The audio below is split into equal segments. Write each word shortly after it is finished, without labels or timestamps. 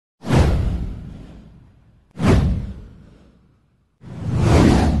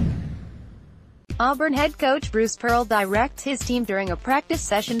Auburn head coach Bruce Pearl directs his team during a practice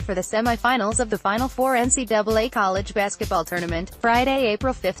session for the semifinals of the Final Four NCAA college basketball tournament, Friday,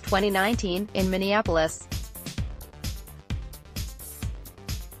 April 5, 2019, in Minneapolis.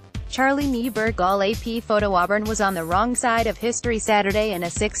 Charlie Neibergall AP Photo Auburn was on the wrong side of history Saturday in a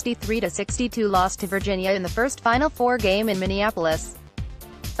 63-62 loss to Virginia in the first Final Four game in Minneapolis.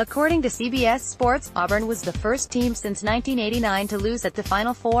 According to CBS Sports, Auburn was the first team since 1989 to lose at the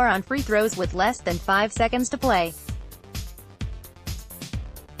Final Four on free throws with less than 5 seconds to play.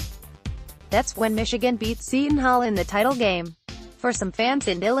 That's when Michigan beat Seton Hall in the title game. For some fans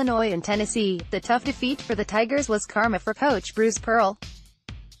in Illinois and Tennessee, the tough defeat for the Tigers was karma for coach Bruce Pearl.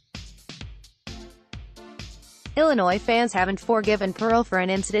 Illinois fans haven't forgiven Pearl for an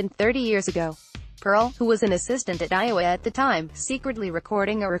incident 30 years ago. Pearl, who was an assistant at Iowa at the time, secretly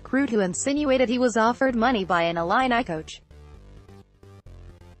recording a recruit who insinuated he was offered money by an Illini coach.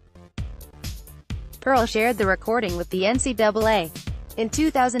 Pearl shared the recording with the NCAA. In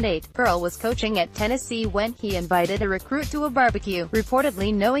 2008, Pearl was coaching at Tennessee when he invited a recruit to a barbecue,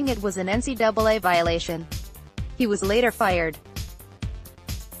 reportedly knowing it was an NCAA violation. He was later fired.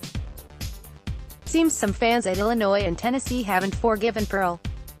 Seems some fans at Illinois and Tennessee haven't forgiven Pearl.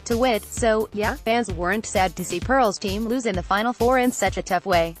 To wit, so, yeah, fans weren't sad to see Pearl's team lose in the Final Four in such a tough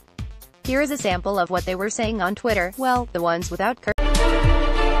way. Here is a sample of what they were saying on Twitter, well, the ones without